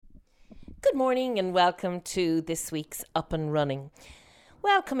Good morning and welcome to this week's Up and Running.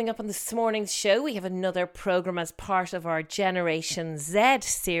 Well, coming up on this morning's show, we have another programme as part of our Generation Z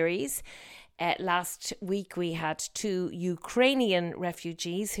series. Last week we had two Ukrainian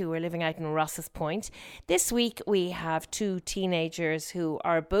refugees who were living out in Ross's Point. This week we have two teenagers who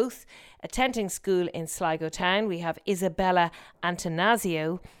are both attending school in Sligo Town. We have Isabella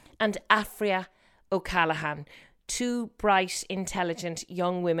Atenazio and Aphria O'Callaghan. Two bright, intelligent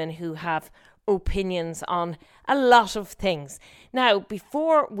young women who have opinions on a lot of things. Now,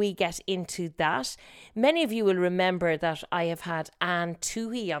 before we get into that, many of you will remember that I have had Anne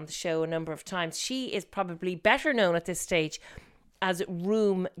Toohey on the show a number of times. She is probably better known at this stage as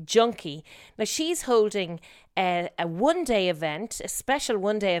Room Junkie. Now, she's holding a one-day event, a special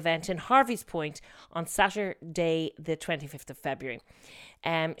one-day event in Harvey's Point on Saturday, the 25th of February.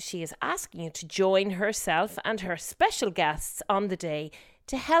 She is asking you to join herself and her special guests on the day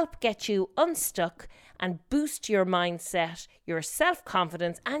to help get you unstuck and boost your mindset, your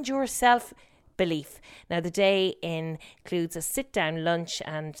self-confidence and your self-belief. Now, the day includes a sit-down lunch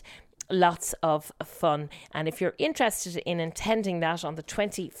and lots of fun. And if you're interested in attending that on the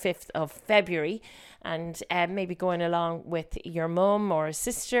 25th of February and maybe going along with your mum or a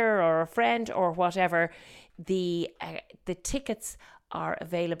sister or a friend or whatever, the tickets are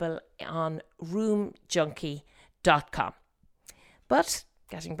available on roomjunkie.com. But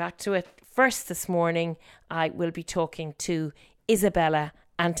getting back to it, first this morning I will be talking to Isabella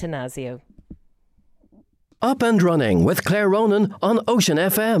Atenazio. Up and Running with Claire Ronan on Ocean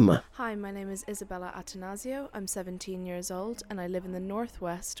FM. Hi, my name is Isabella Atenazio. I'm 17 years old and I live in the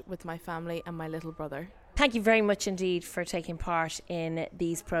northwest with my family and my little brother. Thank you very much indeed for taking part in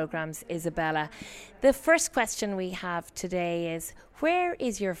these programmes, Isabella. The first question we have today is, where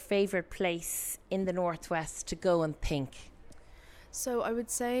is your favourite place in the northwest to go and think? So I would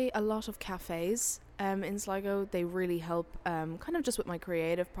say a lot of cafes in Sligo. They really help kind of just with my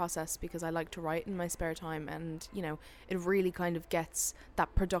creative process, because I like to write in my spare time, and you know, it really kind of gets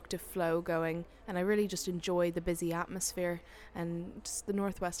that productive flow going, and I really just enjoy the busy atmosphere, and just the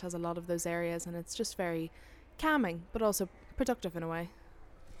northwest has a lot of those areas, and it's just very calming but also productive in a way.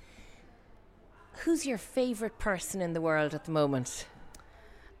 Who's your favourite person in the world at the moment?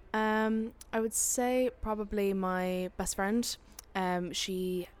 I would say probably my best friend.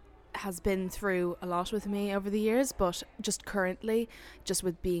 She has been through a lot with me over the years, but just currently, just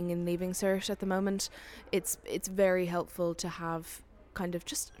with being in Leaving Cert at the moment, it's very helpful to have kind of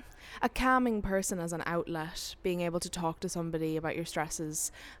just a calming person as an outlet, being able to talk to somebody about your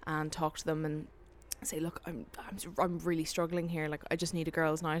stresses and talk to them and say, look, I'm really struggling here, like I just need a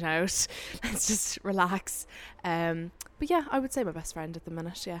girls' night out. Let's just relax. But yeah, I would say my best friend at the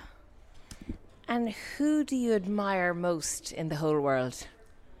minute, yeah. And who do you admire most in the whole world?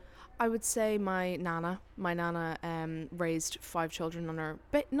 I would say my nana. My nana raised 5 children on her,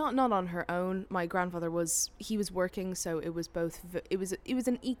 but not on her own. My grandfather was working, so it was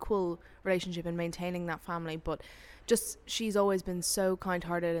an equal relationship in maintaining that family. But just she's always been so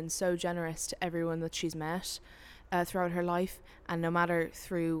kind-hearted and so generous to everyone that she's met throughout her life, and no matter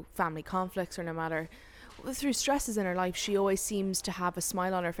through family conflicts or no matter through stresses in her life, she always seems to have a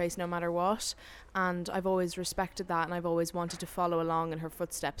smile on her face no matter what, and I've always respected that, and I've always wanted to follow along in her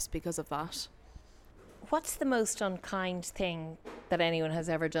footsteps because of that. What's the most unkind thing that anyone has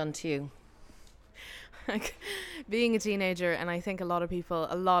ever done to you? Like being a teenager, and I think a lot of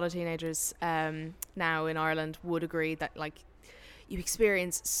teenagers now in Ireland would agree that like you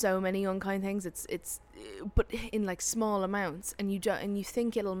experience so many unkind things. It's but in like small amounts, and you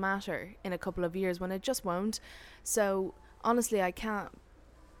think it'll matter in a couple of years when it just won't. So honestly, I can't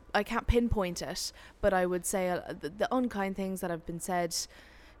pinpoint it, but I would say the unkind things that have been said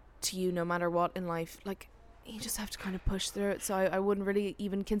to you, no matter what in life, like you just have to kind of push through it. So I wouldn't really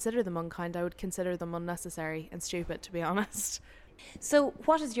even consider them unkind. I would consider them unnecessary and stupid, to be honest. So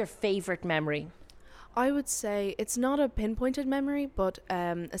what is your favourite memory? I would say it's not a pinpointed memory, but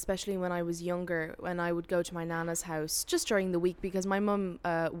especially when I was younger, when I would go to my nana's house just during the week, because my mum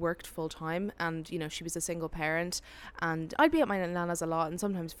worked full time, and you know, she was a single parent, and I'd be at my nana's a lot, and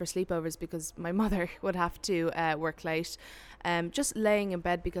sometimes for sleepovers because my mother would have to work late. Just laying in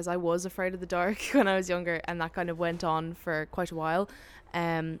bed, because I was afraid of the dark when I was younger, and that kind of went on for quite a while.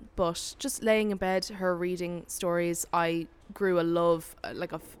 But just laying in bed, her reading stories, I grew a love,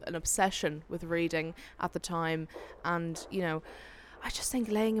 an obsession with reading at the time. And you know, I just think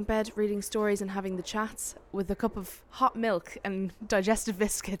laying in bed, reading stories and having the chats with a cup of hot milk and digestive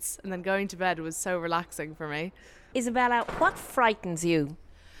biscuits and then going to bed was so relaxing for me. Isabella, what frightens you?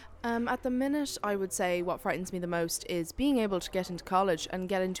 At the minute, I would say what frightens me the most is being able to get into college and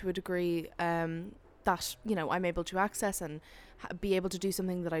get into a degree that, I'm able to access and be able to do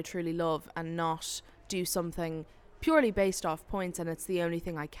something that I truly love and not do something purely based off points and it's the only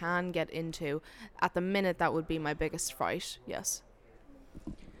thing I can get into. At the minute, that would be my biggest fright, yes.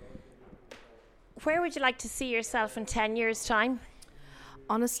 Where would you like to see yourself in 10 years' time?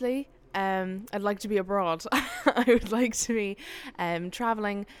 Honestly, I'd like to be abroad. I would like to be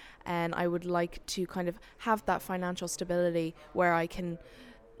traveling, and I would like to kind of have that financial stability where I can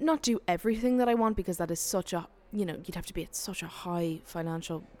not do everything that I want, because that is such a, you'd have to be at such a high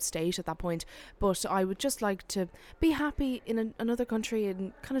financial state at that point. But I would just like to be happy in another country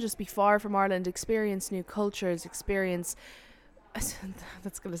and kind of just be far from Ireland, experience new cultures, experience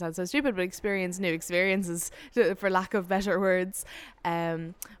that's going to sound so stupid, but experience new experiences, for lack of better words.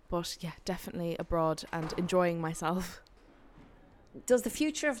 But yeah, definitely abroad and enjoying myself. Does the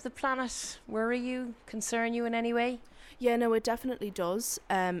future of the planet worry you, concern you in any way? Yeah, no, it definitely does.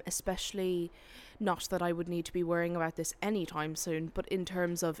 Especially, not that I would need to be worrying about this anytime soon, but in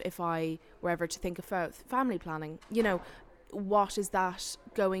terms of if I were ever to think about family planning, what is that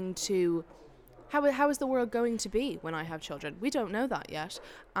going to... How is the world going to be when I have children? We don't know that yet.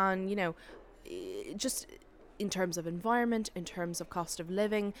 And, just in terms of environment, in terms of cost of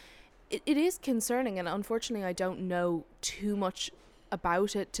living, it is concerning. And unfortunately, I don't know too much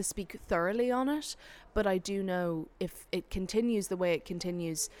about it to speak thoroughly on it. But I do know if it continues the way it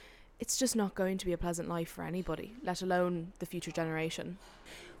continues, it's just not going to be a pleasant life for anybody, let alone the future generation.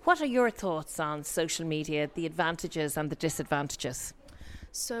 What are your thoughts on social media, the advantages and the disadvantages?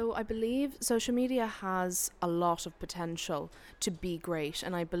 So I believe social media has a lot of potential to be great,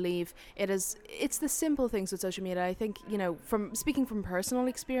 and I believe it's the simple things with social media. I think, from speaking from personal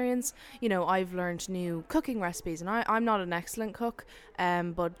experience, I've learned new cooking recipes, and I'm not an excellent cook,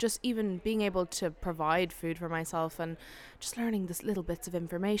 but just even being able to provide food for myself and just learning this little bits of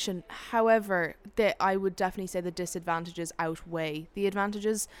information. However, I would definitely say the disadvantages outweigh the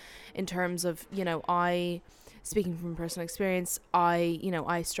advantages in terms of, speaking from personal experience,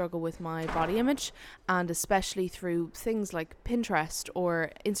 I struggle with my body image, and especially through things like Pinterest or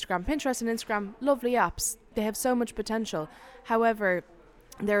Instagram. Pinterest and Instagram, lovely apps. They have so much potential. However,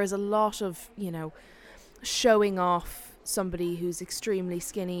 there is a lot of, showing off somebody who's extremely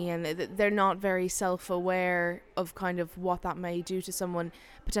skinny, and they're not very self-aware of kind of what that may do to someone,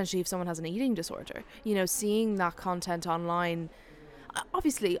 potentially if someone has an eating disorder. Seeing that content online,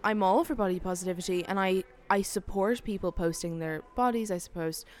 obviously I'm all for body positivity, and I support people posting their bodies, I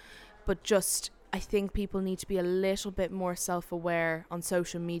suppose, but just I think people need to be a little bit more self-aware on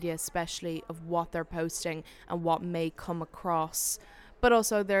social media, especially of what they're posting and what may come across. But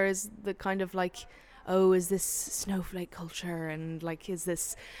also there is the kind of like, oh, is this snowflake culture, and like, is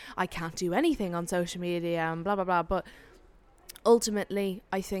this, I can't do anything on social media and blah blah blah. But ultimately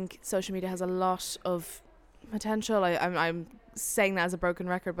I think social media has a lot of potential. I'm saying that as a broken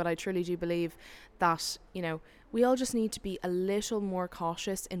record, but I truly do believe that, we all just need to be a little more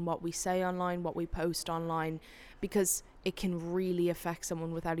cautious in what we say online, what we post online, because it can really affect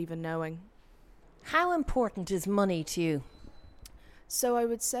someone without even knowing. How important is money to you? So I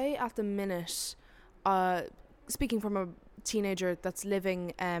would say at the minute, speaking from a teenager that's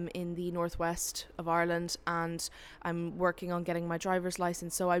living in the northwest of Ireland, and I'm working on getting my driver's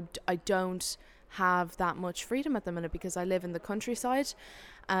license, so I don't have that much freedom at the minute because I live in the countryside.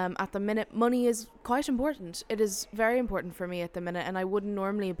 At the minute, money is quite important. It is very important for me at the minute, and I wouldn't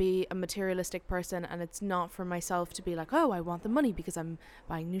normally be a materialistic person, and it's not for myself to be like, oh, I want the money because I'm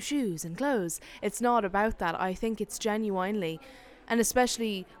buying new shoes and clothes. It's not about that. I think it's genuinely, and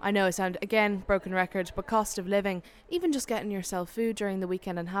especially, I know I sound, again, broken record, but cost of living, even just getting yourself food during the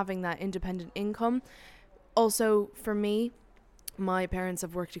weekend and having that independent income. Also, for me, my parents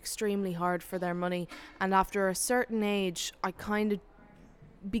have worked extremely hard for their money, and after a certain age I kind of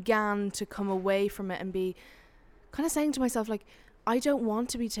began to come away from it and be kind of saying to myself, like, I don't want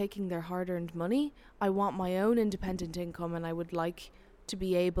to be taking their hard-earned money. I want my own independent income, and I would like to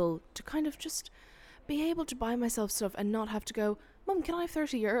be able to kind of just be able to buy myself stuff and not have to go, Mum, can I have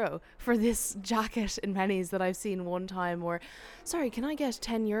 €30 for this jacket in Pennies that I've seen one time? Or, sorry, can I get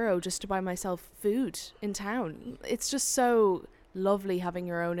 €10 just to buy myself food in town? It's just so lovely having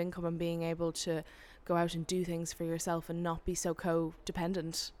your own income and being able to go out and do things for yourself and not be so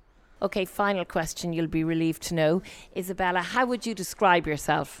codependent. Okay, final question you'll be relieved to know. Isabella, how would you describe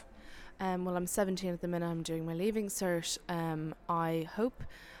yourself? Well, I'm 17 at the minute. I'm doing my leaving cert. I hope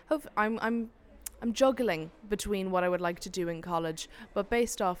I'm juggling between what I would like to do in college, but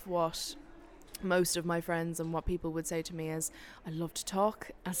based off what most of my friends, and what people would say to me is I love to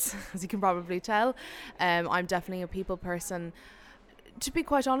talk, as you can probably tell. I'm definitely a people person. To be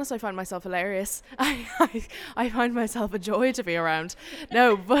quite honest, I find myself hilarious. I find myself a joy to be around.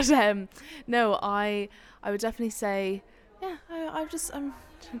 No, but no, I would definitely say, yeah, I'm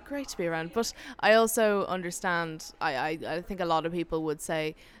great to be around. But I also understand, I think a lot of people would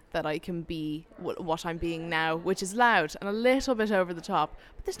say that I can be what I'm being now, which is loud and a little bit over the top.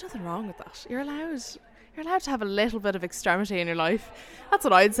 But there's nothing wrong with that. You're allowed to have a little bit of extremity in your life. That's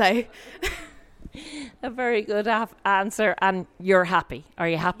what I'd say. A very good answer. And you're happy. Are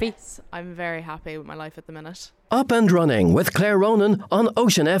you happy? Yes, I'm very happy with my life at the minute. Up and Running with Claire Ronan on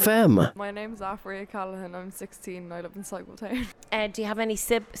Ocean FM. My name's Aphria Callahan. I'm 16 and I live in Cycletown. Do you have any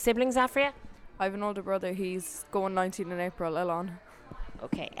siblings, Aphria? I have an older brother. He's going 19 in April, Elon.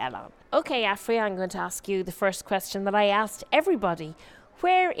 Okay, Elon. Okay, Aphria, I'm going to ask you the first question that I asked everybody.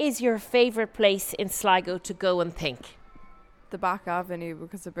 Where is your favourite place in Sligo to go and think? The back avenue,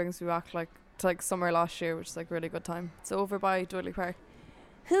 because it brings me back to summer last year, which is a really good time. So over by Dudley Park.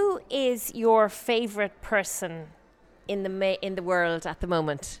 Who is your favourite person in the world at the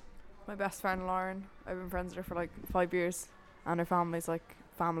moment? My best friend Lauren. I've been friends with her for 5 years, and her family's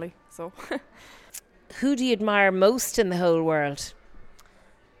family. So who do you admire most in the whole world?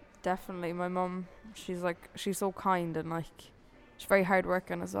 Definitely my mum. She's so kind and she's very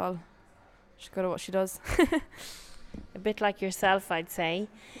hardworking as well. She's good at what she does. A bit like yourself, I'd say.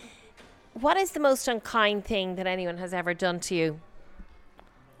 What is the most unkind thing that anyone has ever done to you?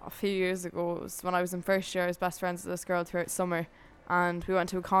 A few years ago, it was when I was in first year. I was best friends with this girl throughout summer, and we went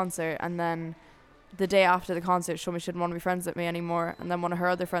to a concert, and then the day after the concert she told me she didn't want to be friends with me anymore, and then one of her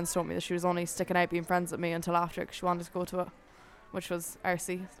other friends told me that she was only sticking out being friends with me until after, because she wanted to go to it, which was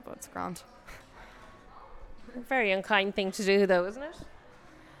RC, but it's grand. A very unkind thing to do though, isn't it?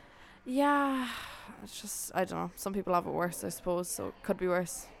 Yeah, it's just, I don't know, some people have it worse, I suppose, so it could be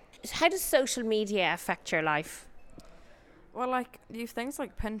worse. How does social media affect your life? Well, you have things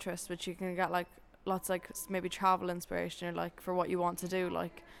like Pinterest, which you can get lots maybe travel inspiration or for what you want to do.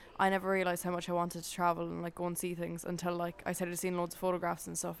 I never realised how much I wanted to travel and go and see things until I started seeing loads of photographs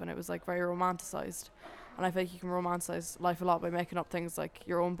and stuff, and it was very romanticised. And I think you can romanticise life a lot by making up things like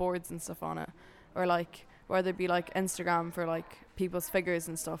your own boards and stuff on it, or whether it be Instagram for people's figures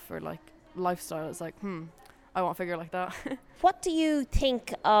and stuff, or lifestyle. It's I want a figure like that. What do you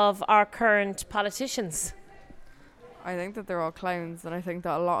think of our current politicians? I think that they're all clowns, and I think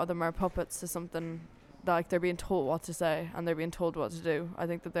that a lot of them are puppets to something that they're being told what to say and they're being told what to do. I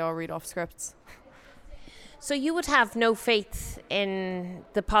think that they all read off scripts. So you would have no faith in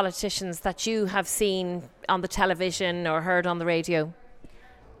the politicians that you have seen on the television or heard on the radio?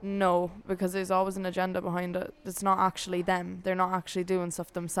 No, because there's always an agenda behind it. It's not actually them. They're not actually doing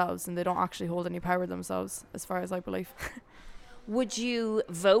stuff themselves, and they don't actually hold any power themselves, as far as I believe. Would you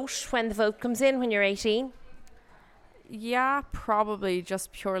vote when the vote comes in, when you're 18? Yeah, probably,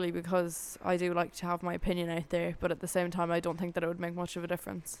 just purely because I do like to have my opinion out there, but at the same time I don't think that it would make much of a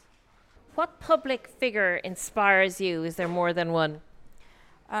difference. What public figure inspires you? Is there more than one?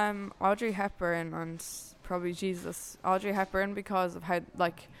 Audrey Hepburn and probably Jesus. Audrey Hepburn, because of how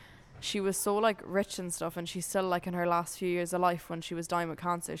she was so rich and stuff, and she's still in her last few years of life. When she was dying with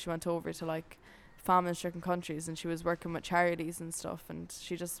cancer, she went over to famine-stricken countries, and she was working with charities and stuff, and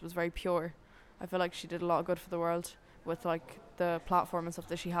she just was very pure. I feel like she did a lot of good for the world with the platform and stuff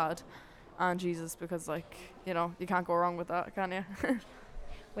that she had. And Jesus, because you can't go wrong with that, can you?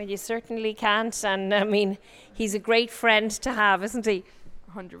 Well, you certainly can't, and I mean, he's a great friend to have, isn't he?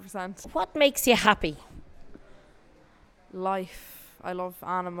 100%. What makes you happy? Life. I love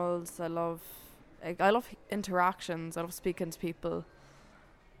animals. I love interactions. I love speaking to people.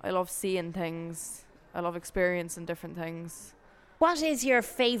 I love seeing things. I love experiencing different things. What is your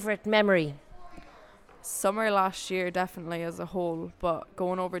favourite memory? Summer last year, definitely, as a whole, but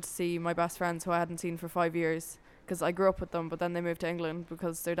going over to see my best friends who I hadn't seen for 5 years, because I grew up with them, but then they moved to England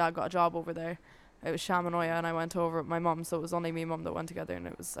because their dad got a job over there. It was Shamanoia, and I went over with my mum, so it was only me and mum that went together, and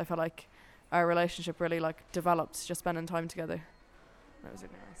I felt like our relationship really developed just spending time together. That was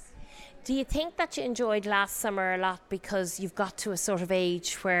really nice. Do you think that you enjoyed last summer a lot because you've got to a sort of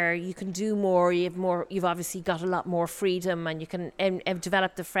age where you can do more, you've obviously got a lot more freedom, and you can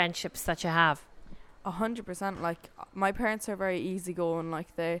develop the friendships that you have? 100%. My parents are very easygoing.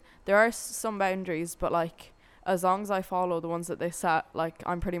 There are some boundaries, but as long as I follow the ones that they set,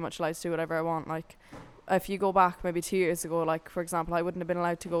 I'm pretty much allowed to do whatever I want. If you go back maybe 2 years ago, for example, I wouldn't have been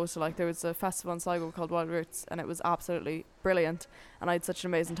allowed to go to there was a festival in Sligo called Wild Roots, and it was absolutely brilliant, and I had such an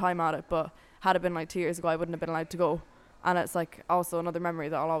amazing time at it. But had it been 2 years ago, I wouldn't have been allowed to go. And it's like also another memory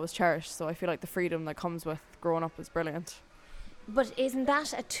that I'll always cherish. So I feel like the freedom that comes with growing up is brilliant. But isn't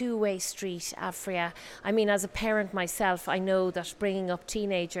that a two-way street, Aphria? I mean, as a parent myself, I know that bringing up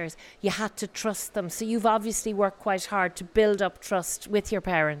teenagers, you had to trust them. So you've obviously worked quite hard to build up trust with your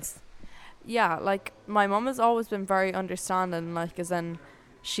parents. Yeah, like my mum has always been very understanding, like as in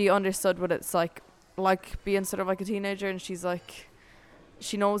she understood what it's like being sort of like a teenager, and she's like,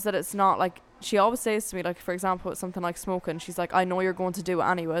 she knows that it's not like, she always says to me, like for example, it's something like smoking, she's like, I know you're going to do it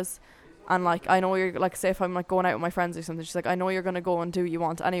anyways, and like I know you're like, say if I'm like going out with my friends or something, she's like, I know you're going to go and do what you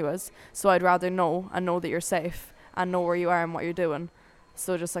want anyways, so I'd rather know that you're safe and know where you are and what you're doing,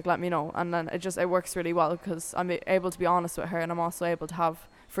 so just like let me know. And then it works really well because I'm able to be honest with her, and I'm also able to have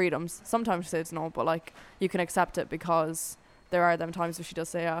freedoms. Sometimes she says no, but like you can accept it because there are them times where she does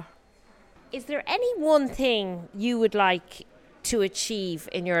say yeah. Is there any one thing you would like to achieve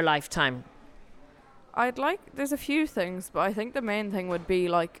in your lifetime? There's a few things, but I think the main thing would be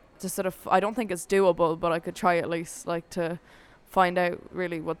like to sort of, I don't think it's doable, but I could try at least, like to find out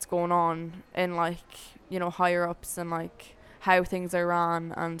really what's going on in like, you know, higher ups and like how things are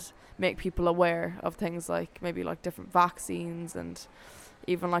run, and make people aware of things like maybe like different vaccines, and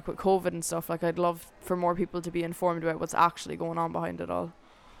even like with COVID and stuff, like I'd love for more people to be informed about what's actually going on behind it all.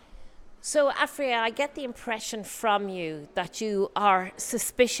 So, Aphria, I get the impression from you that you are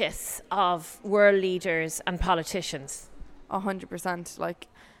suspicious of world leaders and politicians. 100%. Like,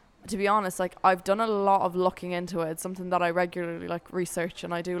 to be honest, like I've done a lot of looking into it. It's something that I regularly like research,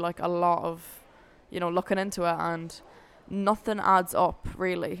 and I do like a lot of, you know, looking into it, and nothing adds up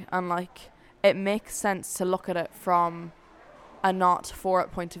really. And like it makes sense to look at it from a not for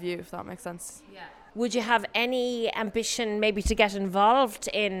it point of view, if that makes sense. Yeah. Would you have any ambition maybe to get involved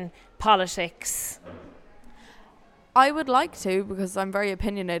in politics? I would like to, because I'm very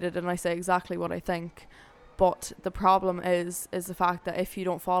opinionated and I say exactly what I think. But the problem is the fact that if you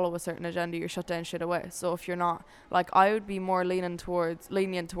don't follow a certain agenda, you're shut down straight away. So if you're not, like, I would be more lenient towards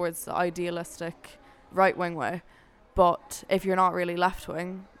the idealistic right-wing way. But if you're not really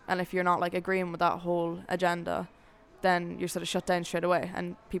left-wing, and if you're not like agreeing with that whole agenda, then you're sort of shut down straight away,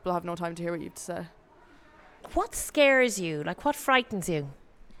 and people have no time to hear what you have to say. What scares you? Like, what frightens you?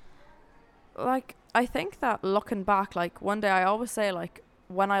 Like, I think that looking back, like one day I always say, like,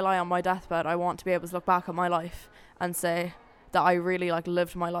 when I lie on my deathbed, I want to be able to look back at my life and say that I really like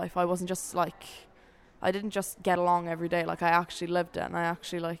lived my life. I wasn't just like, I didn't just get along every day. Like I actually lived it, and I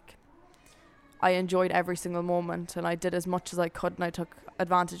actually like, I enjoyed every single moment, and I did as much as I could, and I took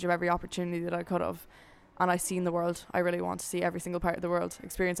advantage of every opportunity that I could have. And I seen the world. I really want to see every single part of the world,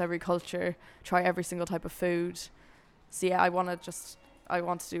 experience every culture, try every single type of food. So yeah, I want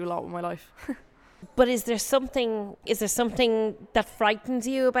to do a lot with my life. But is there something that frightens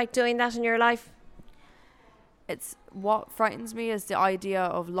you about doing that in your life? It's what frightens me is the idea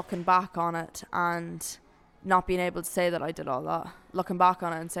of looking back on it and not being able to say that I did all that. Looking back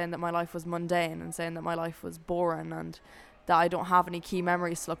on it and saying that my life was mundane, and saying that my life was boring, and that I don't have any key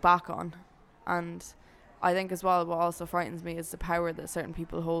memories to look back on. And I think as well, what also frightens me is the power that certain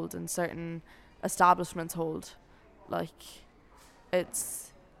people hold and certain establishments hold. Like,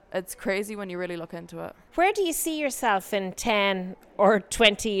 it's crazy when you really look into it. Where do you see yourself in 10 or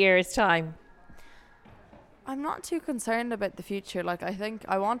 20 years' time? I'm not too concerned about the future. Like, I think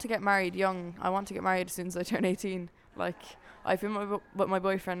I want to get married young. I want to get married as soon as I turn 18. Like, I've been with my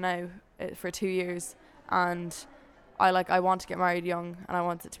boyfriend now for 2 years, and I want to get married young, and I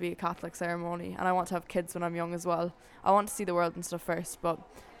want it to be a Catholic ceremony, and I want to have kids when I'm young as well. I want to see the world and stuff first, but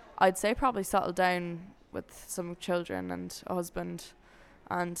I'd say probably settle down with some children and a husband.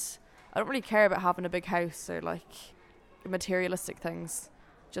 And I don't really care about having a big house or like materialistic things.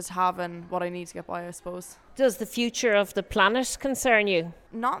 Just having what I need to get by, I suppose. Does the future of the planet concern you?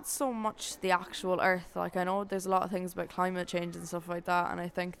 Not so much the actual Earth. Like, I know there's a lot of things about climate change and stuff like that, and I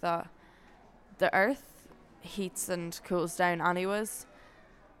think that the Earth heats and cools down anyways.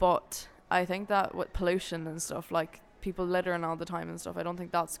 But I think that with pollution and stuff, like people littering all the time and stuff, I don't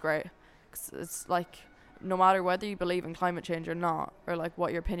think that's great. 'Cause it's like, no matter whether you believe in climate change or not, or like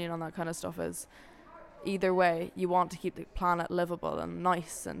what your opinion on that kind of stuff is, either way, you want to keep the planet livable and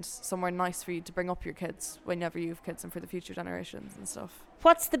nice, and somewhere nice for you to bring up your kids whenever you have kids, and for the future generations and stuff.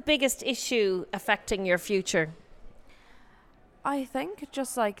 What's the biggest issue affecting your future? I think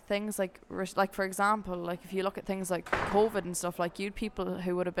just like things like for example, like if you look at things like COVID and stuff, like you'd people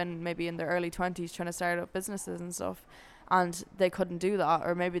who would have been maybe in their early 20s trying to start up businesses and stuff, and they couldn't do that,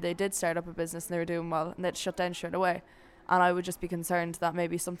 or maybe they did start up a business and they were doing well and they'd shut down straight away. And I would just be concerned that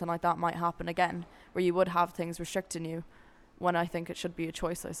maybe something like that might happen again, where you would have things restricting you, when I think it should be a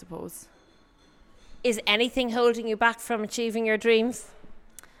choice, I suppose. Is anything holding you back from achieving your dreams?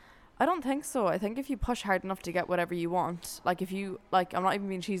 I don't think so. I think if you push hard enough to get whatever you want, like if you, like, I'm not even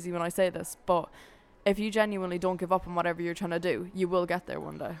being cheesy when I say this, but if you genuinely don't give up on whatever you're trying to do, you will get there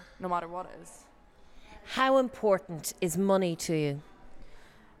one day, no matter what it is. How important is money to you?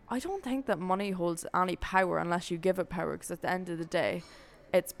 I don't think that money holds any power unless you give it power, because at the end of the day,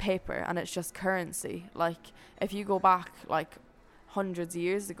 it's paper and it's just currency. Like, if you go back, like, hundreds of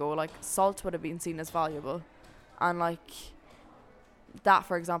years ago, like, salt would have been seen as valuable. And, like, that,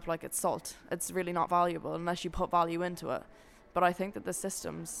 for example, like, it's salt. It's really not valuable unless you put value into it. But I think that the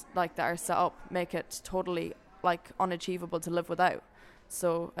systems, like, that are set up make it totally, like, unachievable to live without.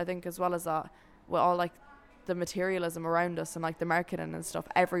 So I think as well as that, with all, like, the materialism around us and, like, the marketing and stuff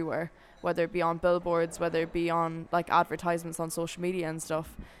everywhere, whether it be on billboards, whether it be on, like, advertisements on social media and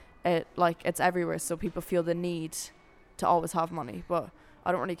stuff, it's everywhere. So people feel the need to always have money. But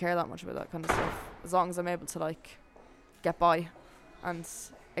I don't really care that much about that kind of stuff. As long as I'm able to, like, get by and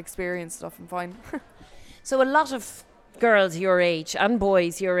experience stuff, I'm fine. So a lot of girls your age and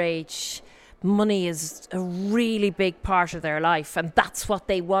boys your age, money is a really big part of their life, and that's what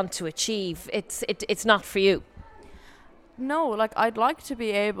they want to achieve. It's not for you. No, like, I'd like to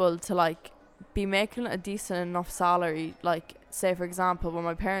be able to, like, be making a decent enough salary, like, say for example when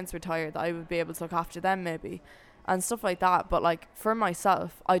my parents retired, I would be able to look after them maybe and stuff like that. But, like, for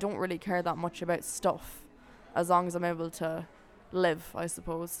myself, I don't really care that much about stuff, as long as I'm able to live, I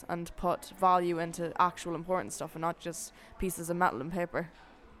suppose, and put value into actual important stuff and not just pieces of metal and paper.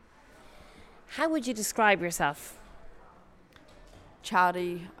 How would you describe yourself?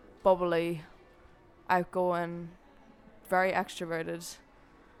 Chatty, bubbly, outgoing, very extroverted.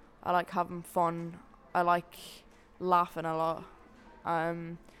 I like having fun. I like laughing a lot.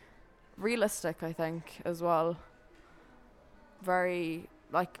 Realistic, I think, as well. Very,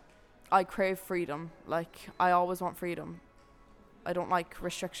 like, I crave freedom. Like, I always want freedom. I don't like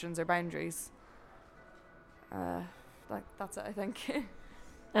restrictions or boundaries. That's it, I think.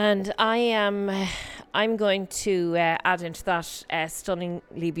 And I'm going to add into that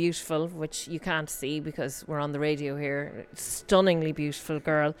stunningly beautiful, which you can't see because we're on the radio here. Stunningly beautiful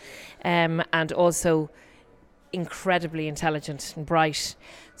girl, and also incredibly intelligent and bright.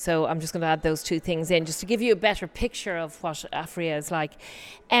 So I'm just going to add those two things in just to give you a better picture of what Aphria is like.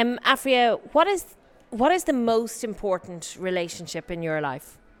 Aphria, what is the most important relationship in your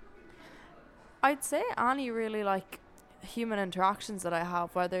life? I'd say any really, like, human interactions that I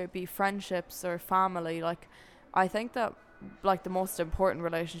have, whether it be friendships or family. Like, I think that, like, the most important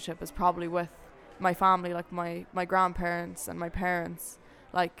relationship is probably with my family, like my grandparents and my parents.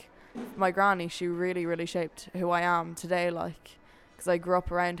 Like, my granny, she really, really shaped who I am today, like, because I grew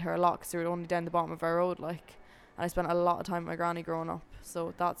up around her a lot because we were only down the bottom of our road, like, and I spent a lot of time with my granny growing up,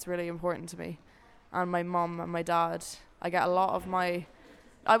 so that's really important to me. And my mum and my dad, I get a lot of my,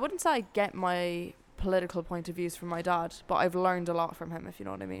 I wouldn't say I get my political point of views from my dad, but I've learned a lot from him, if you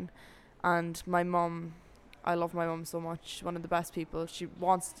know what I mean. And my mum, I love my mum so much. She's one of the best people. She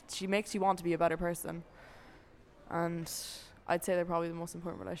makes you want to be a better person. And I'd say they're probably the most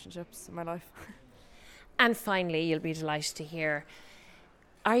important relationships in my life. And finally, you'll be delighted to hear,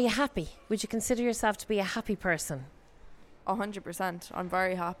 are you happy? Would you consider yourself to be a happy person? 100%. I'm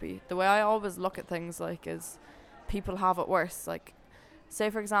very happy. The way I always look at things, like, is people have it worse. Like, say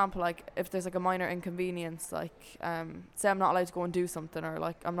for example, like, if there's, like, a minor inconvenience, like, say I'm not allowed to go and do something, or,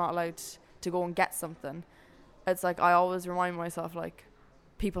 like, I'm not allowed to go and get something, it's like I always remind myself, like,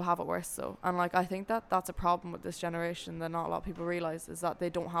 people have it worse. So, and, like, I think that that's a problem with this generation that not a lot of people realize, is that they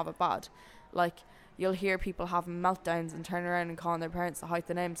don't have it bad. Like, you'll hear people having meltdowns and turning around and calling their parents to height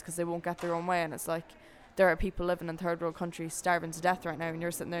the names because they won't get their own way. And it's like, there are people living in third world countries starving to death right now, and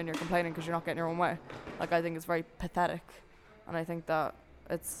you're sitting there and you're complaining because you're not getting your own way. Like, I think it's very pathetic, and I think that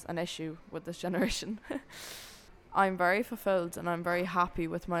it's an issue with this generation. I'm very fulfilled and I'm very happy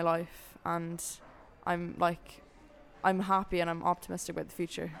with my life, and I'm happy and I'm optimistic about the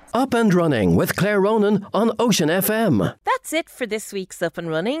future. Up and Running with Claire Ronan on Ocean FM. That's it for this week's Up and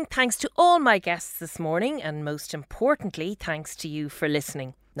Running. Thanks to all my guests this morning, and most importantly, thanks to you for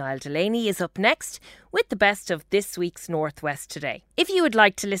listening. Niall Delaney is up next with the best of this week's Northwest Today. If you would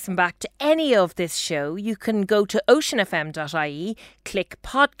like to listen back to any of this show, you can go to oceanfm.ie, click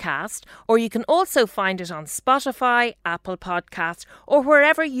podcast, or you can also find it on Spotify, Apple Podcasts, or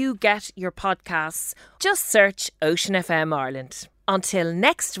wherever you get your podcasts. Just search Ocean FM Ireland. Until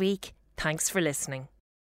next week, thanks for listening.